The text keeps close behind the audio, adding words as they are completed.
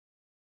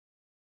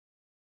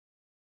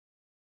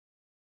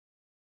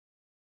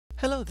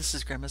Hello, this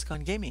is Grandma's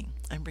Gone Gaming.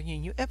 I'm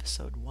bringing you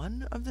episode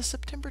 1 of the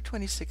September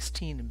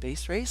 2016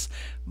 base race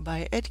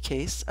by Ed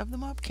Case of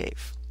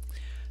TheMobCave.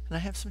 And I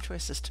have some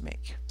choices to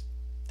make.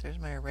 There's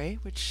my array,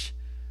 which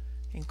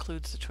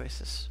includes the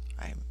choices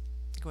I'm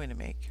going to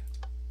make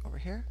over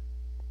here,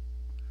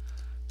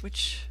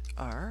 which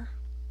are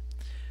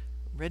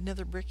red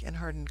nether brick and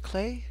hardened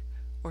clay,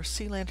 or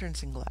sea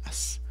lanterns and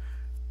glass.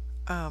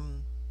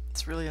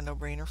 It's really a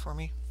no-brainer for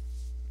me.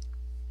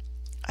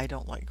 I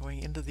don't like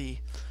going into the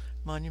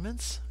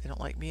monuments. I don't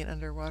like being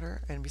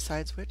underwater, and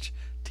besides which,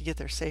 to get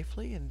there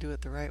safely and do it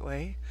the right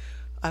way,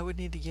 I would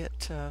need to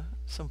get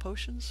some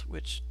potions,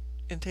 which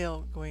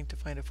entail going to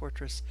find a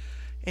fortress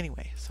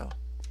anyway. So,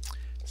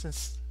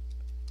 since,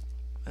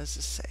 what does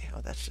this say? Oh,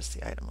 that's just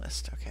the item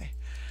list. Okay.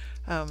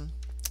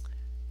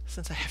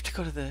 Since I have to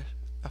go to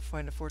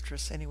find a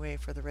fortress anyway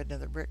for the red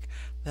nether brick,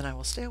 then I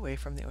will stay away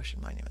from the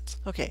ocean monuments.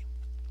 Okay.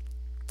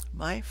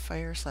 My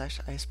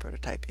fire/ice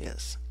prototype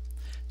is.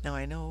 Now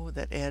I know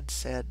that Ed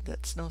said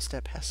that snow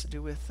step has to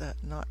do with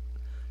not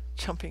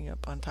jumping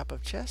up on top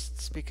of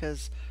chests,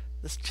 because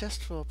this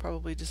chest will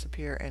probably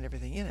disappear and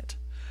everything in it.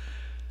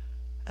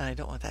 And I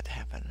don't want that to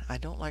happen. I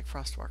don't like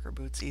frostwalker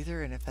boots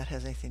either, and if that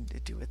has anything to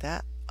do with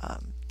that, I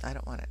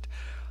don't want it.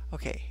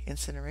 Okay,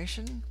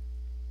 incineration.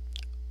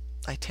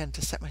 I tend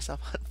to set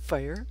myself on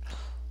fire,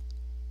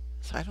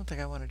 so I don't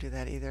think I want to do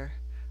that either.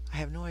 I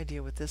have no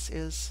idea what this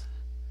is.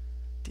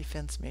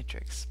 Defense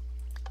matrix.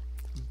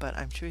 But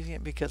I'm choosing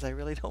it because I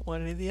really don't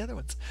want any of the other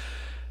ones.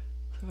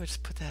 So we'll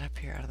just put that up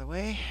here out of the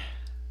way,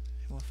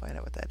 and we'll find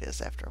out what that is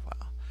after a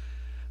while.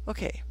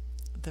 Okay,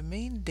 the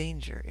main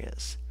danger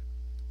is,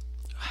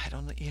 I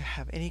don't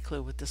have any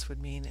clue what this would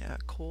mean.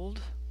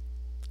 Cold.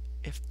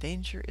 If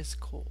danger is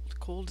cold,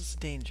 cold is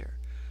danger,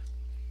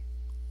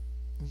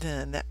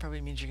 then that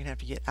probably means you're going to have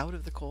to get out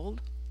of the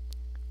cold,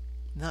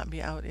 not be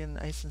out in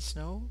ice and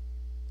snow,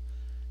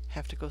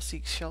 have to go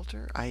seek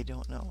shelter. I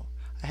don't know.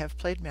 I have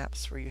played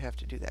maps where you have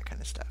to do that kind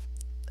of stuff.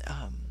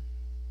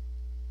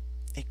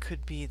 It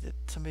could be that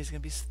somebody's going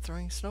to be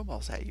throwing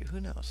snowballs at you. Who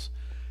knows?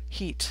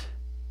 Heat.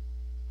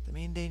 The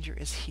main danger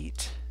is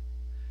heat.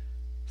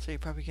 So you're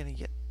probably going to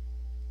get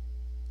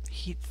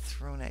heat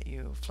thrown at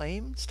you.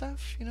 Flame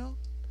stuff, you know?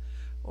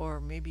 Or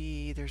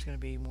maybe there's going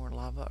to be more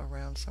lava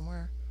around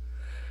somewhere.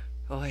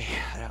 Oh,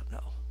 yeah, I don't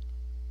know.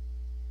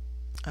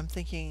 I'm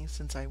thinking,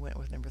 since I went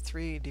with number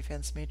 3,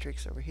 defense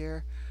matrix over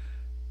here,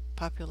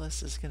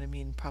 Populace is going to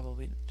mean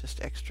probably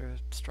just extra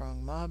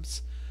strong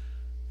mobs.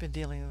 Been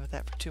dealing with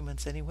that for 2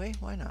 months anyway.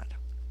 Why not?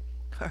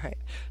 Alright,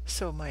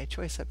 so my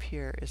choice up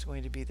here is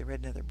going to be the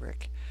red nether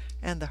brick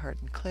and the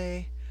hardened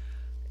clay.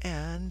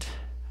 And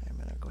I'm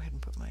going to go ahead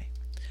and put my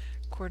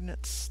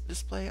coordinates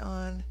display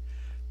on.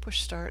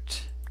 Push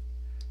start.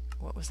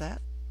 What was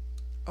that?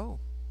 Oh,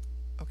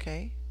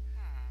 okay.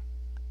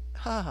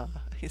 Haha,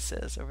 he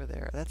says over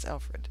there. That's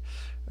Alfred.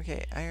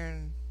 Okay,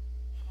 iron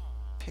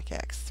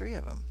pickaxe, 3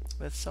 of them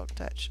with silk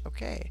touch.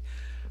 Okay,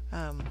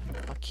 I'll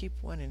keep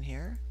one in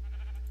here.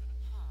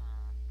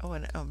 Oh,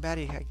 and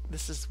Batty,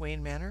 this is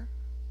Wayne Manor,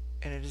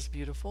 and it is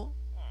beautiful.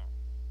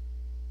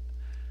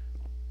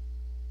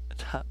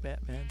 Top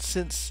Batman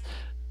since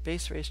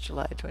base race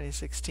July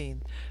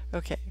 2016.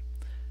 Okay,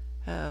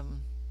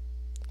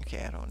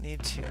 okay. I don't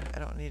need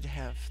to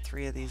have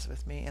 3 of these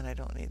with me, and I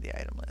don't need the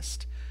item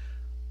list.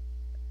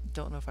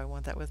 Don't know if I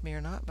want that with me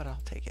or not, but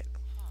I'll take it.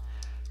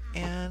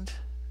 And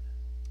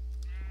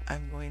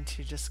I'm going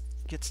to just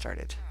get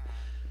started.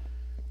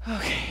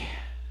 Okay.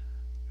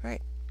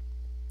 Right.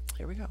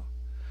 Here we go.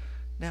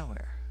 Now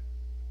where?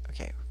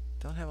 Okay.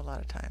 Don't have a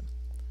lot of time.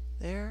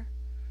 There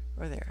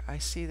or there. I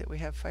see that we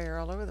have fire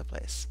all over the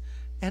place.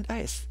 And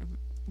ice.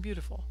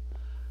 Beautiful.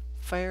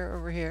 Fire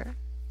over here.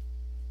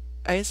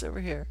 Ice over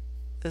here.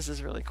 This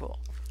is really cool.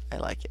 I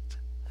like it.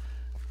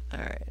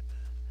 Alright.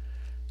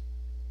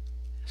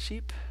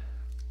 Sheep.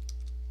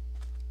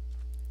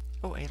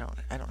 Oh, I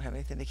don't have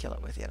anything to kill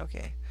it with yet.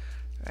 Okay.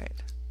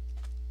 Right.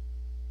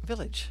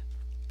 Village.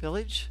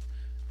 Village.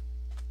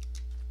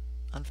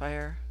 On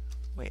fire.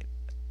 Wait.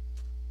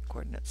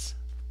 Coordinates.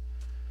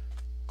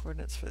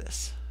 Coordinates for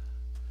this.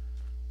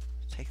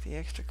 Take the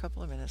extra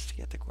couple of minutes to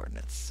get the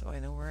coordinates so I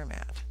know where I'm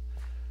at.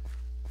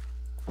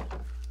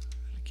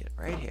 Get it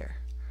right here.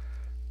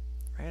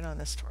 Right on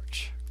this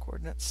torch.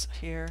 Coordinates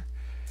here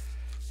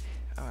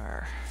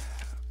are,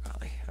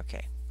 golly,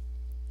 okay.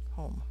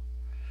 Home.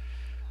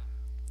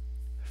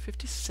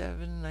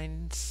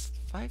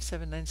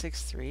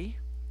 57963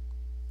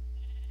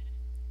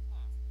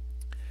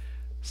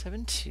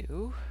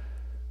 72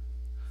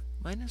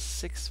 minus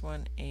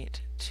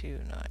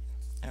 61829.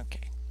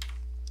 Okay.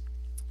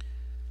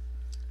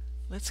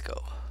 Let's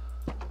go.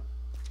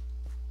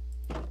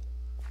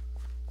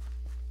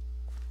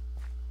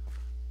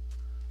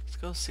 Let's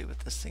go see what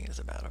this thing is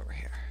about over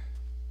here.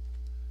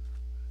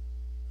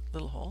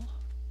 Little hole.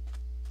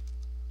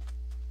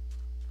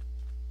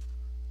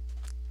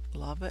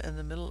 Lava in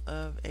the middle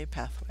of a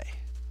pathway.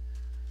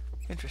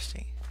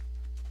 Interesting.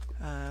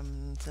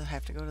 So I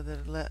have to go to the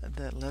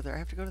leather. I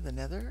have to go to the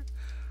nether.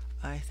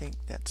 I think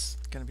that's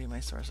going to be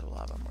my source of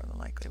lava more than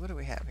likely. What do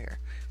we have here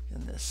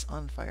in this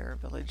on fire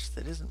village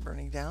that isn't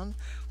burning down?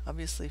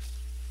 Obviously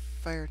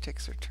fire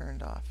ticks are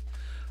turned off.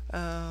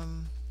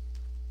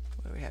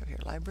 What do we have here?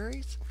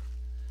 Libraries?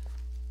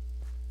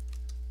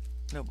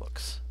 No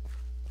books.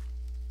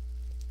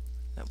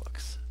 No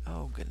books.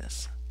 Oh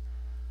goodness.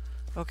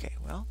 Okay,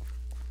 well,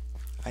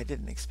 I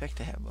didn't expect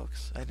to have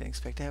books. I didn't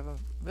expect to have a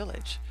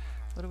village.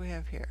 What do we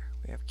have here?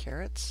 We have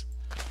carrots.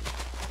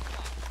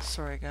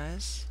 Sorry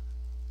guys.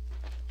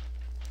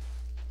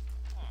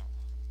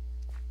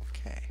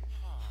 Okay.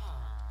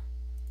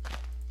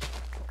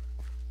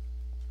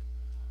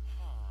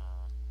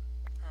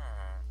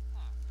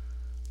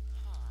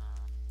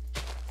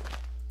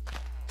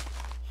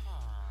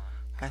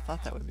 I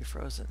thought that would be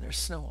frozen. There's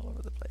snow all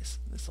over the place.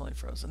 It's only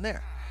frozen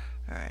there.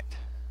 Alright.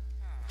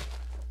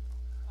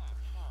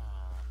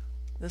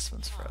 This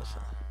one's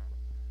frozen.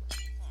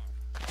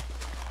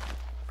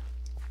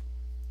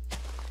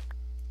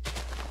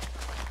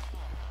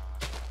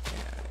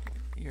 Yeah,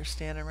 you're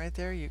standing right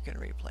there. You can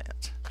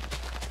replant.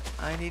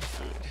 I need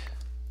food.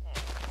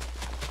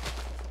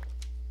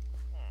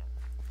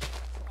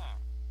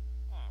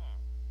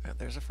 Oh,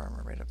 there's a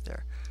farmer right up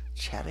there,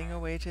 chatting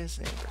away to his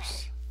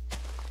neighbors.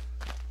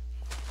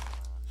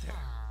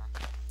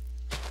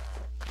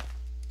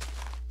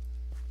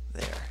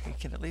 There, he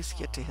can at least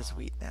get to his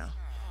wheat now.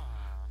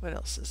 What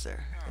else is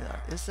there?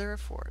 Is there a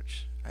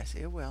forge? I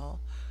see a well.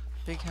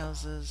 Big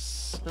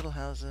houses, little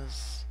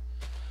houses,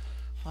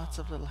 lots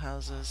of little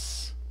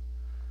houses,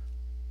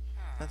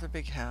 another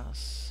big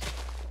house.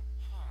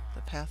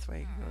 The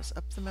pathway goes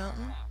up the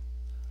mountain.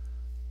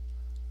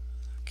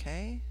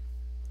 Okay.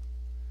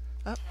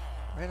 Up,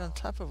 right on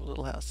top of a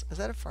little house. Is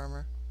that a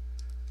farmer?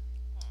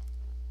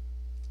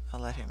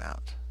 I'll let him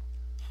out.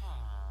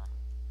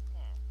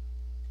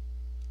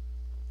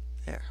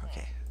 There,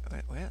 okay.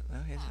 Wait, no,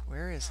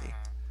 where is he?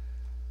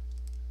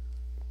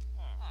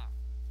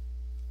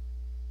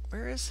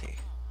 Where is he?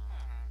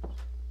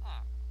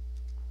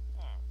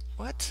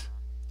 What?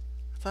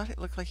 I thought it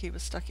looked like he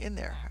was stuck in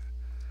there.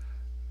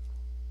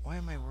 Why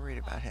am I worried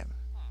about him?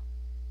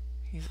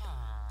 He's...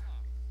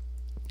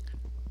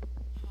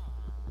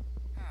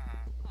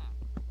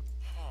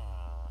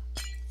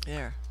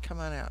 There, come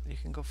on out. You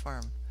can go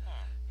farm.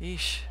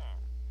 Yeesh.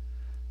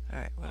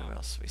 Alright, what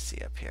else do we see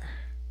up here?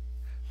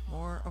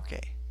 More,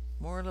 okay.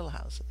 More little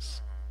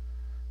houses.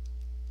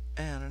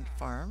 And a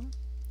farm.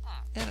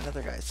 And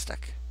another guy's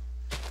stuck.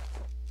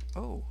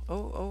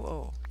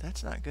 Oh.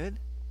 That's not good.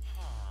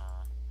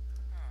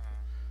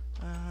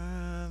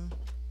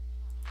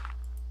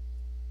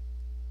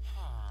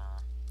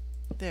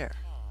 There.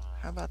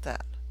 How about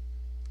that?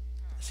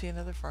 Is he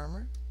another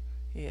farmer?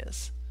 He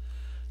is.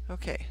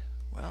 Okay.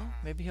 Well,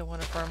 maybe he'll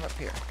want to farm up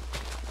here.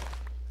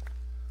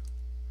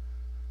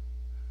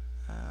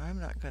 I'm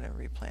not going to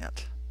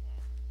replant.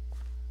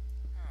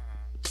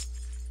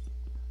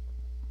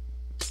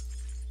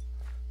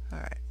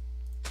 Alright.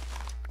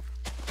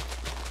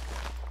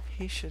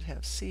 He should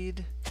have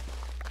seed,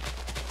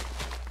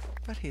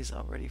 but he's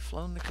already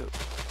flown the coop.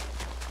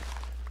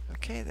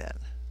 Okay then.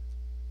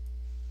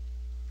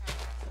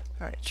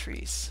 Alright,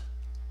 trees.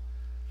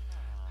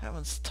 That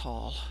one's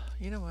tall.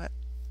 You know what?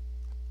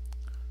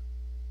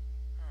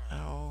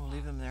 Oh,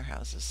 leave them in their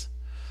houses.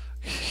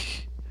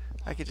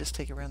 I could just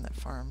take around that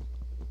farm.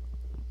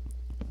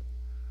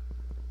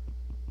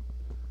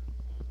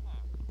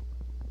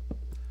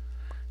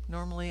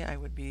 Normally I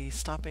would be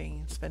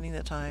stopping, spending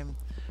the time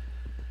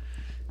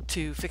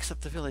to fix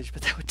up the village,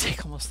 but that would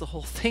take almost the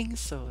whole thing,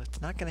 so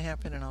it's not going to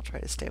happen, and I'll try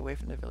to stay away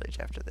from the village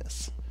after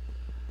this.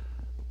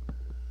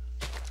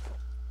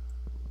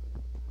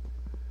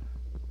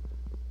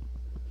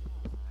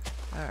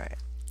 Alright.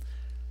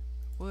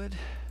 Wood,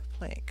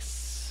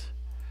 planks,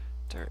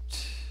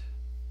 dirt,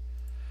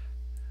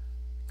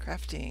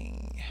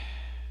 crafting.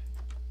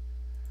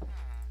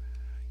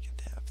 Get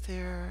that up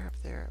there,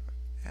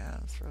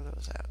 and throw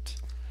those out.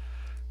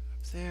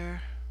 Up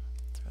there,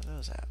 throw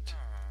those out.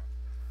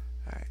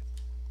 Alright.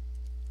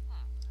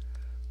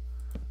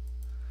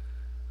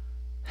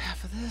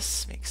 Half of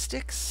this, make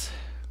sticks.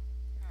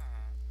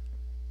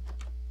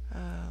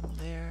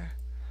 There.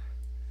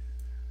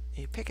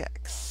 A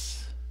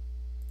pickaxe.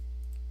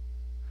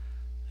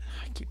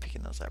 I keep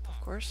picking those up, of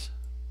course.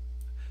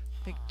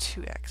 Make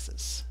 2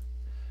 axes.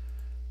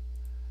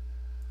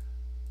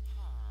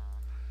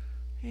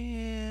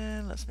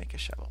 And let's make a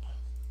shovel.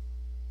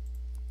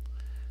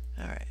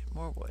 Alright,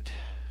 more wood.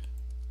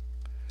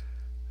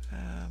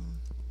 I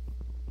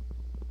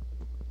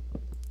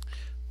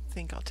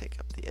think I'll take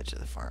up the edge of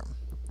the farm.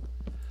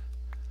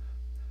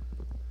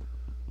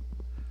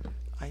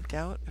 I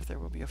doubt if there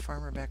will be a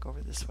farmer back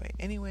over this way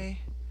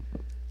anyway,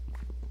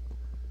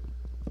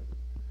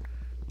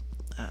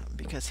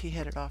 because he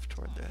headed off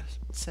toward the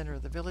center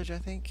of the village, I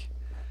think,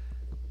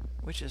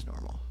 which is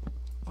normal.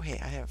 Okay,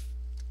 I have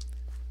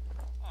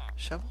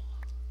shovel,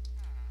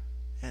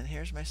 and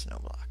here's my snow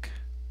block.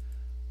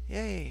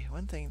 Yay,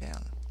 one thing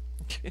down.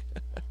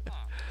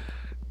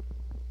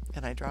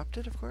 And I dropped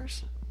it, of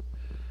course.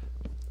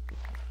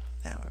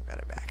 Now I've got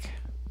it back.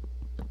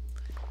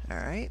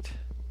 Alright.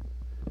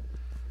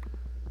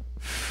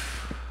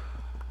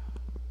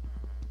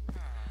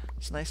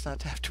 It's nice not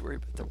to have to worry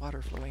about the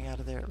water flowing out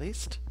of there at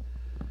least.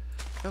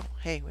 Oh,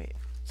 hey, wait.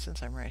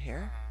 Since I'm right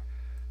here,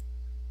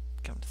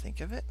 come to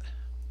think of it.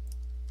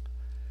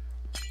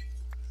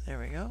 There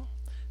we go.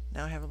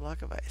 Now I have a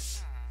block of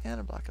ice and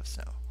a block of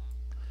snow.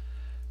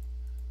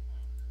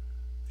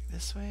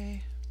 This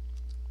way.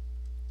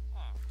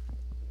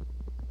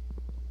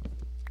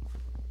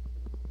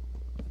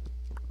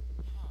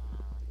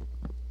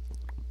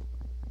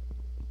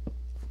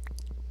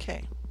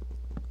 Okay.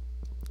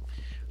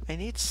 I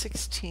need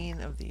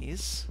 16 of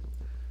these,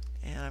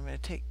 and I'm going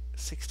to take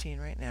 16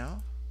 right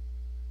now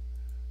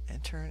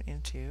and turn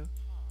into,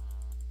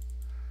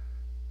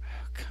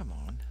 oh, come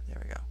on, there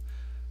we go.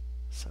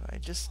 So I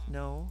just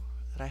know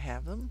that I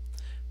have them.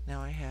 Now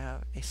I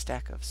have a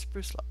stack of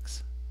spruce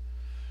logs.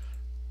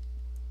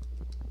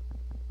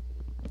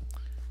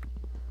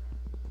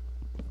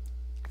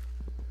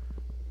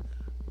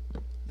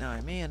 Now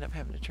I may end up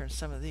having to turn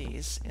some of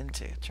these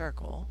into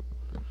charcoal,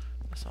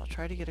 so I'll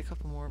try to get a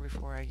couple more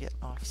before I get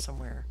off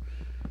somewhere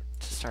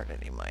to start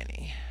any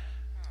mining,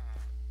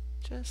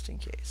 just in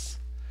case.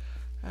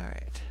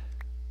 Alright.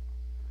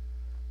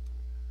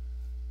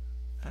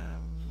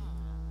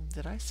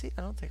 Did I see?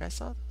 I don't think I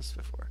saw those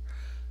before.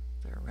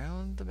 They're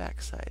around the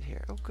backside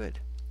here. Oh, good.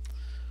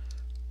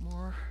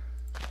 More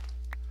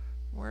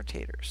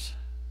taters.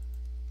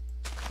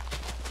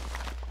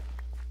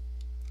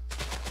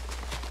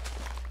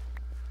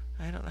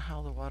 I don't know how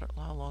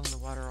long the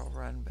water will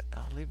run, but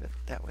I'll leave it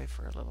that way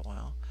for a little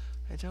while.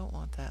 I don't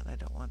want that, and I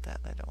don't want that,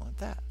 and I don't want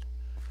that.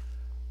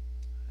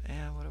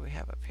 And what do we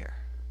have up here?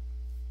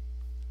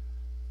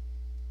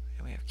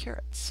 And we have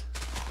carrots.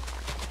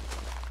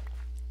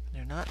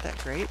 They're not that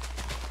great,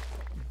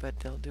 but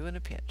they'll do in a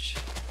pinch.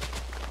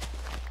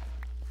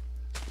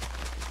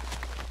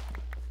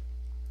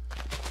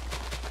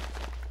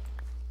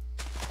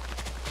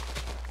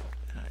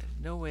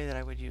 No way that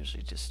I would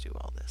usually just do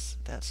all this.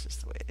 That's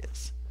just the way it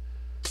is.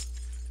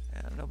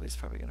 And nobody's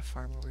probably going to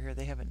farm over here.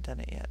 They haven't done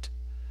it yet.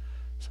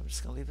 So I'm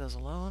just going to leave those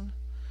alone.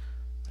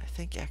 I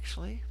think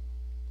actually,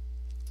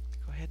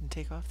 go ahead and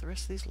take off the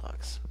rest of these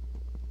logs.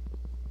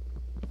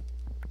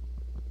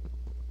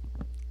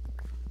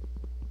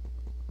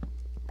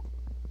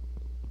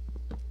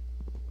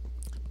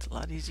 It's a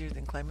lot easier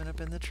than climbing up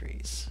in the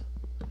trees.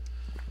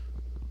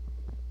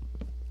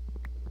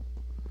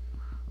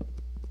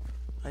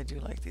 I do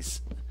like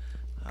these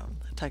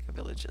taiga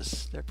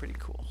villages. They're pretty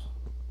cool.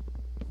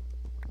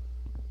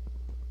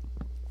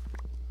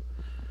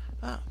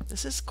 Ah,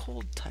 this is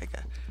cold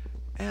taiga.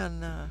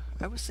 And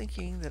I was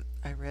thinking that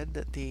I read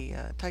that the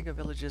taiga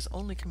villages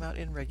only come out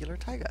in regular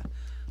taiga,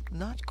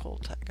 not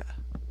cold taiga.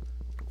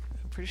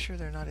 I'm pretty sure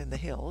they're not in the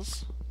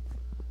hills.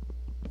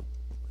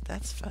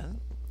 That's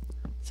fun.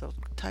 So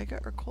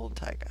taiga or cold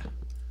taiga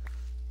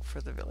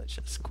for the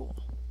villages. Cool.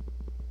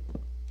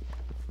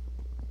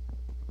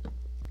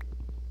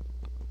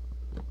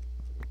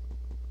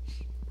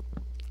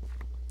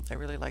 I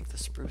really like the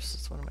spruce.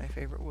 It's one of my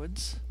favorite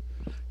woods.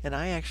 And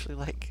I actually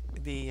like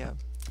the,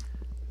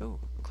 oh,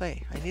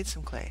 clay. I need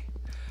some clay.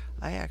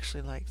 I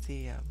actually like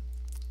the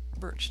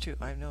birch too.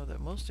 I know that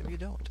most of you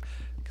don't,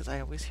 because I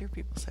always hear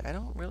people say, I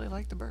don't really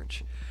like the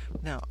birch.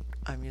 Now,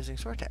 I'm using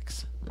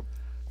Sortex,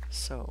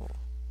 so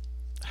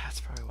that's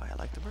probably why I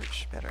like the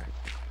birch better.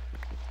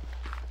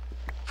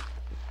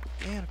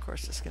 And of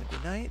course, it's going to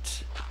be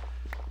night.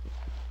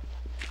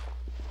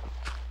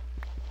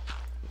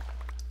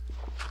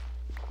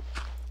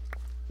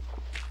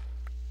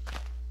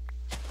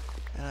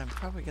 And I'm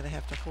probably going to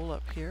have to hole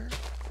up here.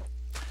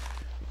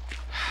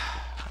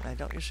 And I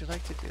don't usually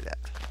like to do that.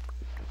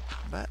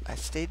 But I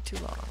stayed too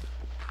long.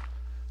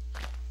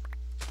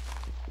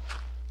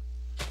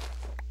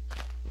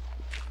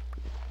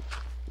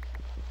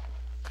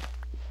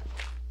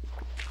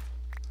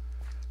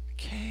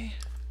 Okay.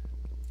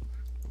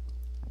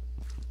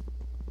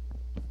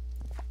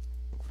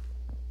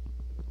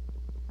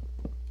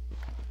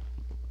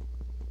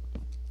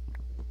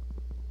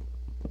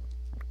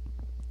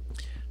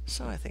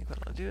 So I think what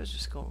I'll do is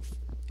just go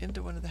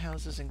into one of the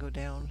houses and go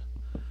down,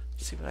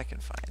 see what I can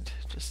find.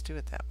 Just do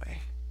it that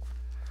way.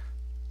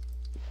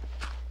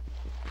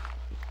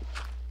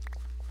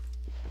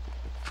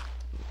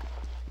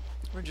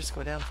 Or just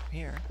go down from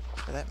here,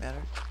 for that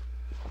matter.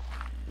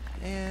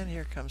 And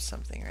here comes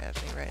something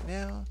at me right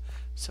now.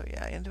 So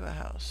yeah, into a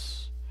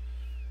house.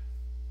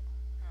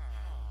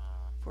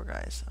 Poor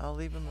guys. I'll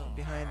leave them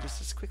behind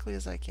just as quickly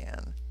as I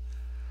can.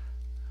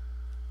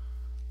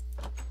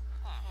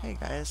 Hey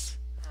guys.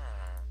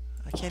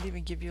 I can't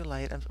even give you a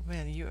light.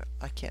 Man,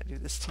 I can't do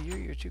this to you.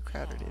 You're too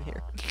crowded in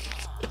here.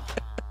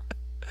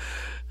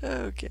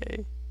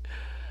 Okay.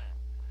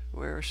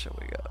 Where shall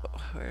we go?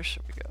 Where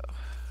shall we go?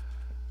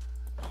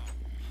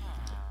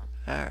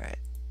 Alright.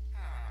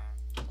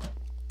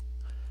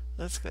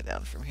 Let's go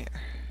down from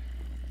here.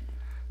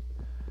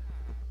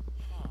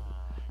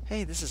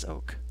 Hey, this is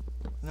oak.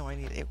 No, I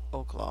need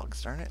oak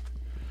logs, darn it.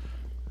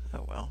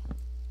 Oh well.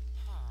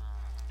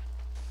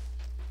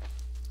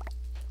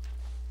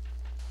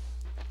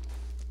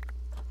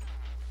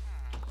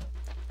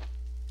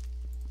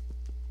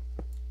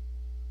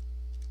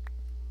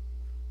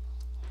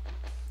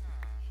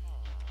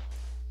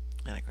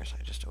 And of course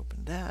I just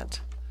opened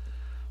that.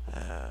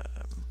 There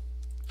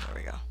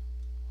we go.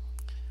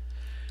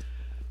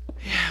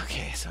 Yeah,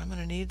 okay, so I'm going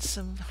to need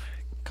some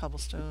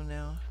cobblestone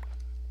now.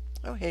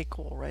 Oh, hey,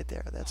 cool, right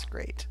there. That's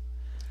great.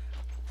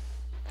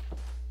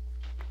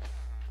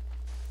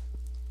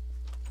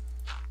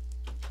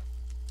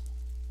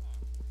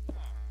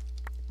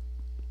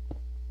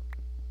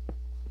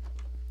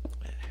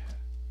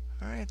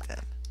 Alright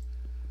then.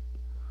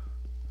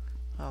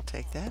 I'll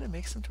take that and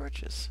make some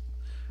torches.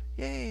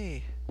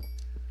 Yay!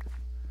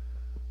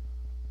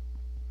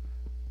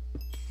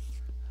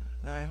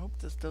 Now I hope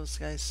that those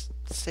guys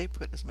stay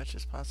put as much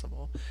as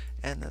possible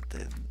and that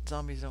the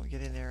zombies don't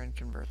get in there and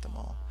convert them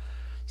all.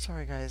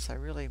 Sorry guys, I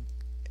really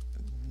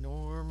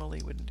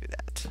normally wouldn't do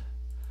that.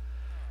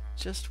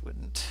 Just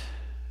wouldn't.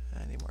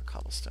 I need more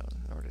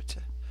cobblestone in order to...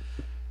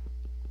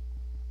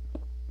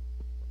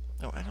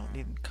 No, I don't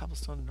need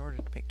cobblestone in order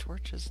to make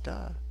torches,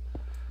 duh.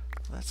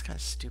 Well, that's kind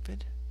of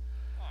stupid.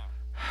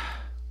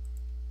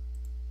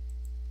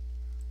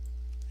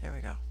 There we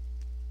go.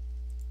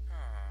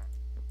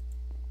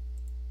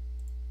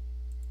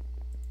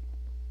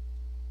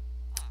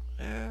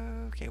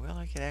 Okay, well,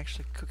 I could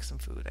actually cook some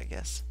food, I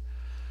guess.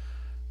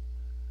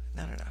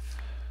 Not enough.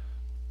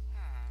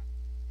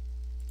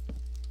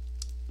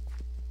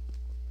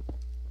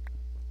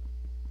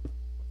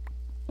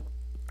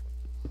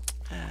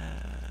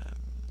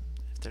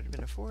 If there'd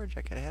been a forge,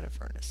 I could have had a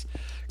furnace.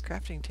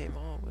 Crafting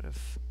table would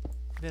have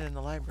been in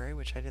the library,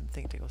 which I didn't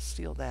think to go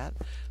steal that,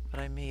 but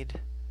I made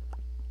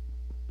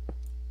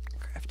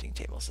crafting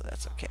table, so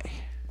that's okay.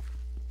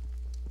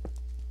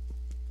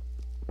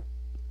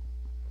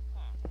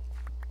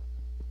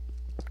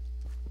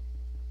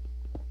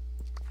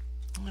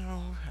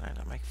 No, and I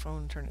let my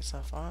phone turn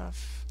itself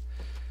off.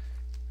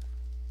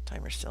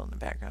 Timer's still in the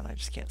background, I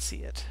just can't see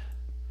it.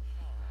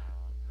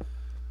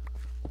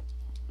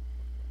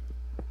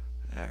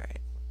 Alright.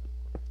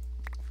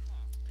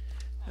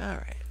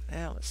 Alright,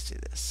 now let's do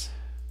this.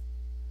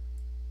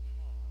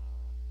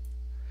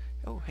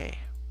 Oh, hey.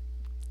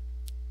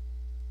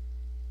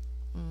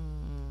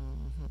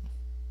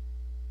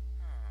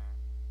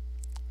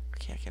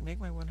 Okay, I can make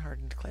my one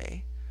hardened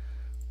clay.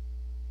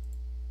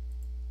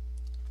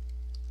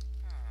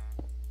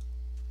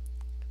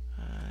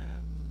 I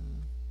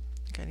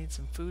think I need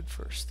some food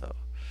first, though.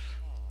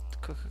 To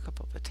cook a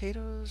couple of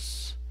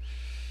potatoes.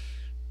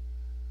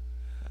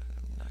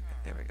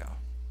 There we go.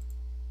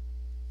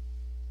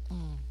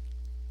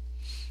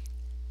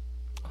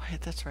 Oh, hey,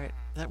 that's right.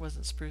 That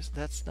wasn't spruce.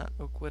 That's not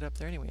oak wood up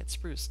there anyway. It's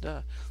spruce.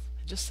 Duh.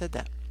 I just said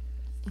that.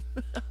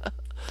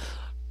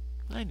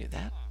 I knew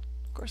that.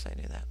 Of course I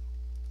knew that.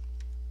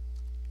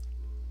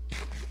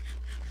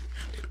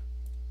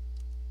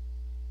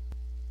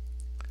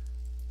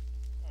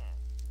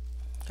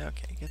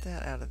 Okay, get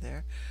that out of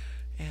there.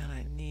 And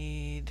I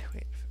need...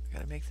 Wait, I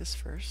gotta make this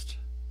first.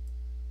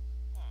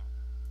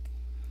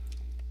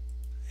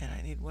 And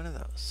I need one of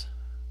those.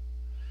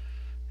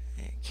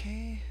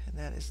 Okay, and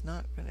that is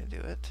not going to do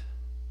it.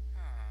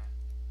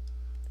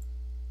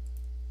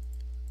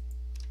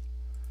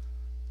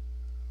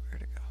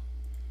 Where'd it go?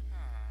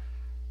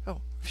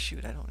 Oh,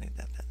 shoot, I don't need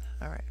that then.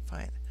 Alright,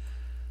 fine.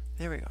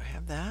 There we go, I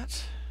have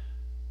that.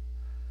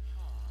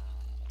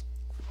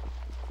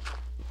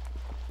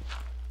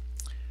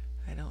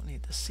 I don't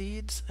need the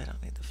seeds, I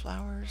don't need the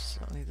flowers,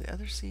 I don't need the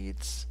other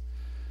seeds.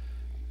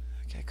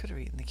 Okay, I could have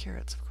eaten the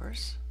carrots, of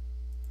course.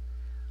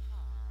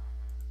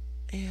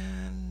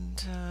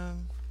 And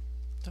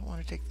don't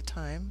want to take the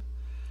time.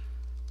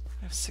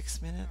 I have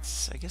 6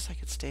 minutes. I guess I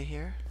could stay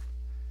here.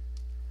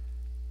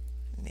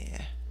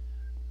 Nah.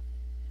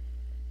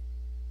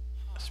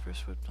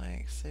 Spruce wood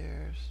planks.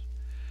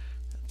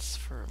 That's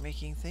for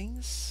making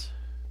things.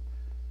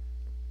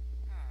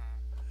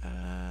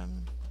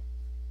 I'm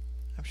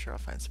sure I'll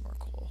find some more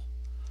coal.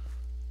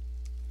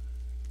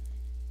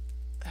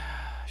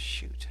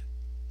 Shoot.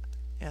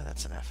 Yeah,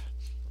 that's enough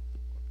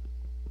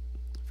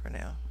for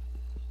now.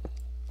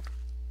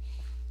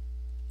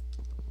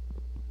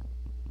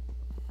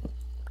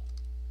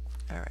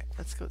 Alright,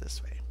 let's go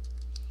this way.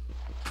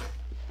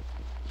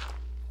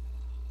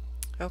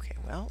 Okay,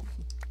 well.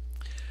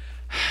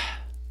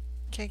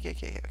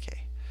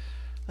 Okay.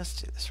 Let's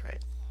do this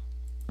right.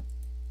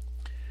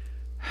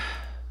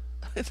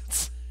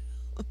 It's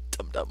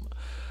dum-dum.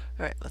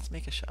 Alright, let's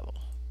make a shovel.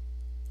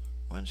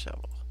 One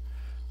shovel.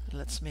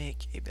 Let's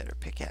make a better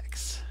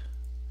pickaxe.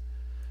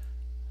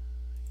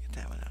 Get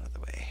that one out of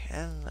the way.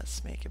 And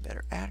let's make a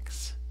better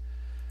axe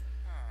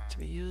to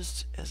be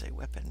used as a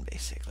weapon,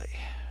 basically.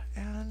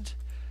 And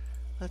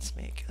let's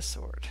make a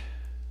sword.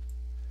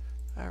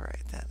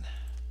 Alright then.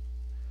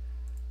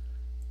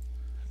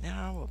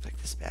 Now we'll pick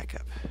this back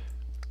up.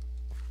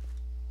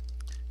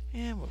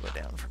 And we'll go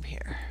down from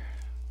here.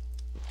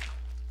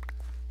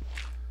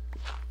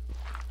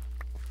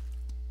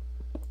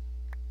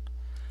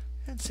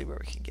 And see where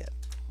we can get.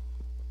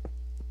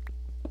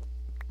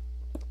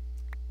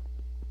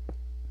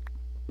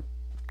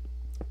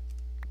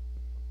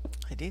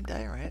 I did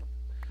diorite.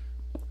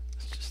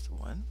 It's just the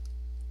one.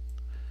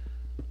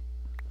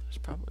 There's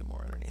probably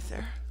more underneath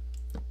there.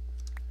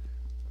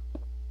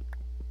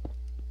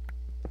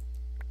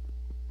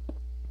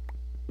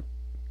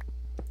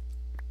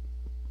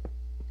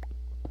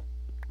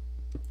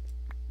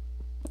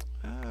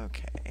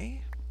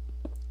 Okay.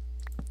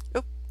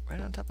 Oh, right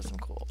on top of some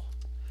coal.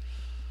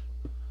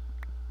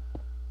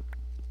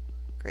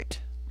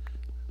 Great.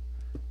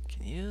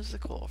 Can use the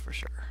coal for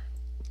sure.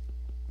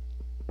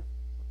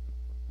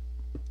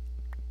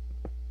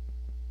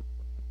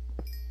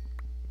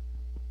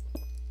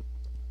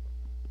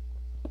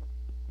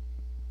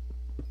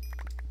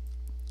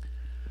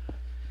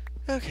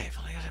 Okay, I've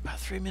only got about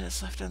 3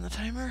 minutes left on the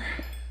timer.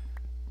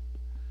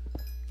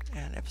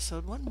 And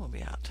episode 1 will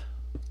be out.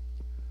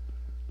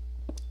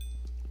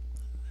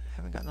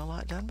 Haven't gotten a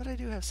lot done, but I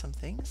do have some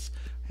things.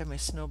 I have my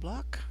snow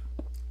block.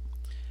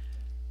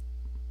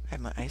 I have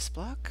my ice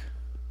block.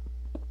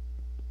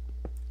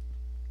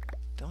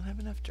 Don't have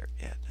enough dirt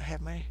yet. I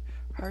have my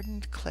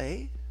hardened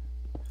clay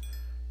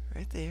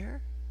right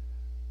there.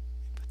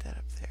 Put that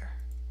up there.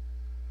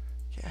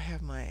 Okay, I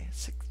have my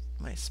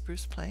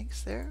spruce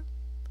planks there.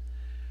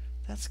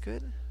 That's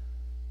good. And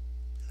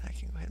I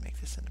can go ahead and make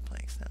this into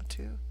planks now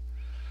too.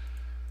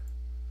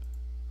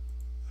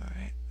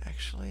 Alright,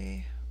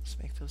 actually, let's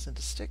make those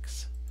into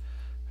sticks.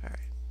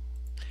 Alright.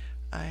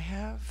 I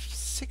have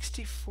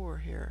 64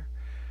 here,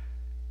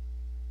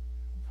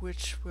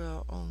 which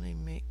will only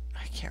make,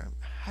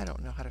 I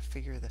don't know how to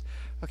figure the,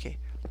 okay,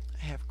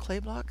 I have clay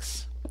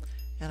blocks,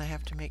 and I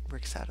have to make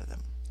bricks out of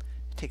them.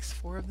 It takes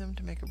 4 of them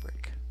to make a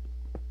brick.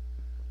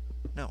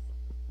 No.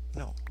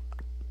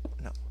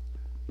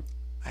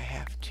 I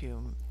have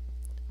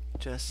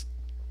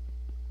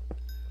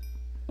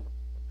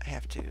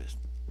to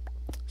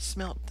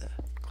smelt the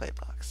clay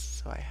blocks.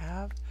 So I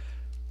have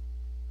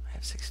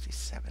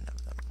 67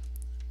 of them.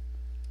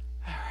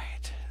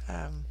 Alright.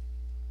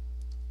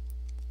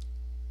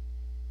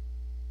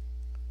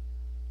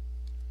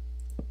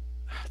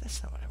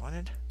 That's not what I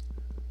wanted.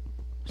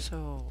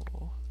 So,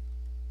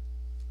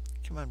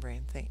 come on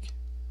brain, think.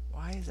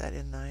 Why is that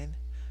in 9?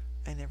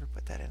 I never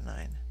put that in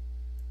 9.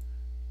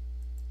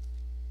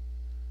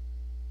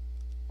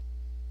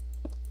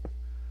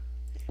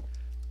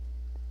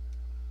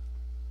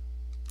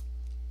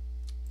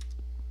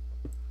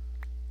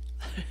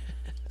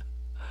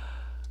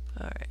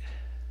 Alright.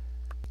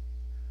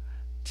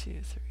 2,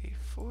 3,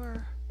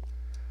 4.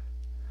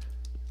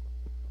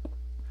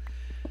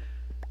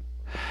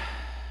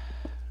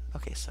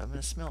 Okay, so I'm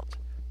going to smelt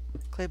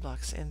clay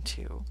blocks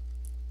into,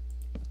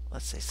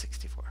 let's say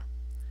 64.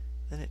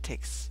 Then it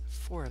takes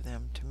 4 of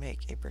them to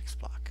make a bricks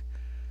block.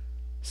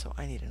 So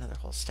I need another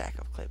whole stack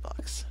of clay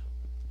blocks.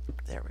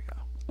 There we go.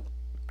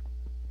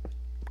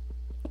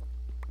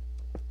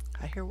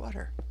 I hear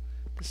water.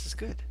 This is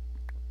good.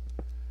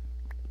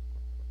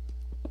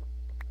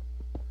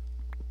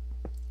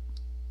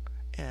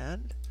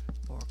 And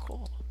more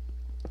coal.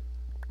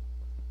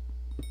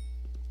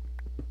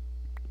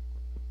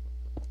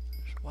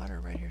 There's water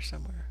right here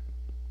somewhere.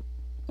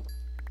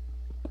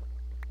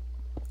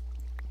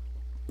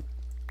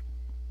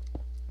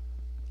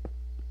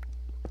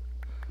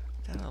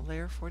 Down on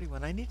layer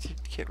 41. I need to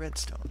get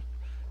redstone.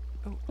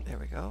 Oh, there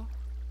we go.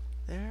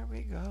 There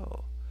we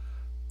go.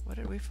 What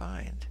did we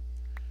find?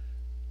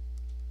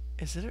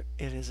 It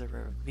is a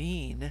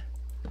ravine.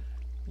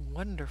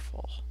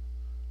 Wonderful.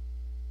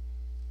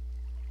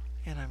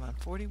 And I'm on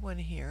 41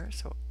 here,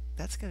 so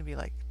that's going to be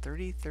like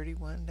 30,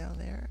 31 down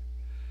there.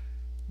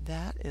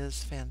 That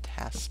is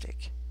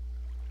fantastic.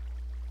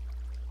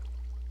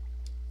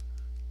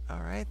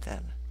 Alright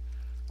then.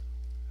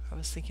 I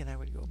was thinking I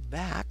would go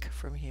back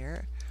from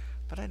here,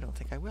 but I don't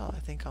think I will. I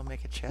think I'll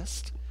make a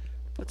chest,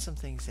 put some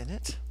things in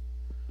it,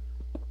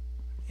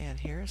 and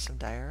here's some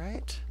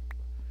diorite,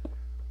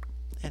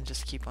 and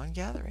just keep on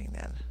gathering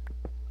then.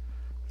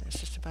 And it's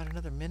just about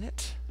another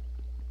minute.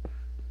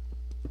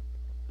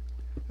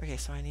 Okay,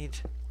 so I need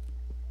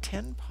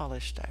 10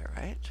 polished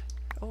diorite.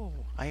 Oh,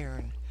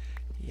 iron.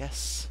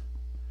 Yes.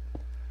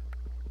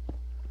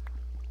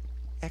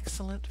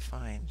 Excellent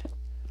find.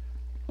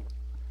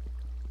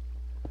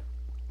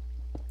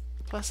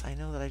 Plus, I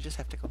know that I just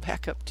have to go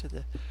back up to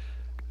the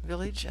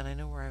village, and I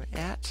know where I'm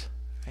at.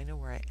 I know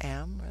where I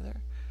am, rather.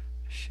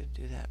 I should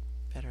do that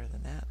better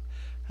than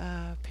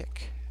that.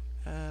 Pick.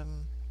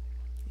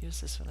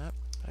 Use this one up,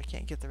 but I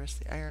can't get the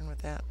rest of the iron with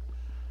that.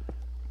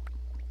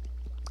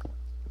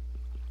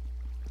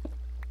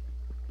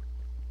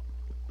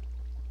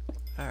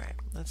 Alright,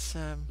 let's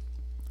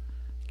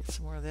get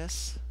some more of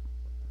this.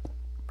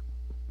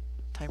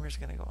 Timer's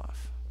gonna go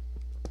off.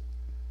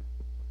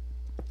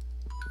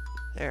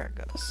 There it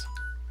goes.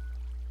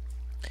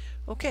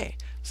 Okay,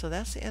 so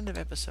that's the end of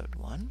episode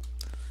 1,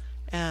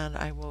 and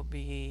I will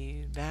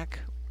be back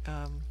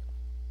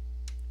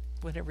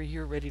whenever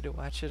you're ready to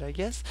watch it, I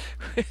guess.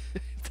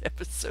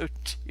 Episode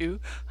 2,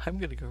 I'm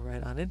gonna go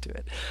right on into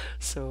it.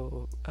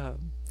 So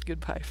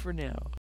goodbye for now.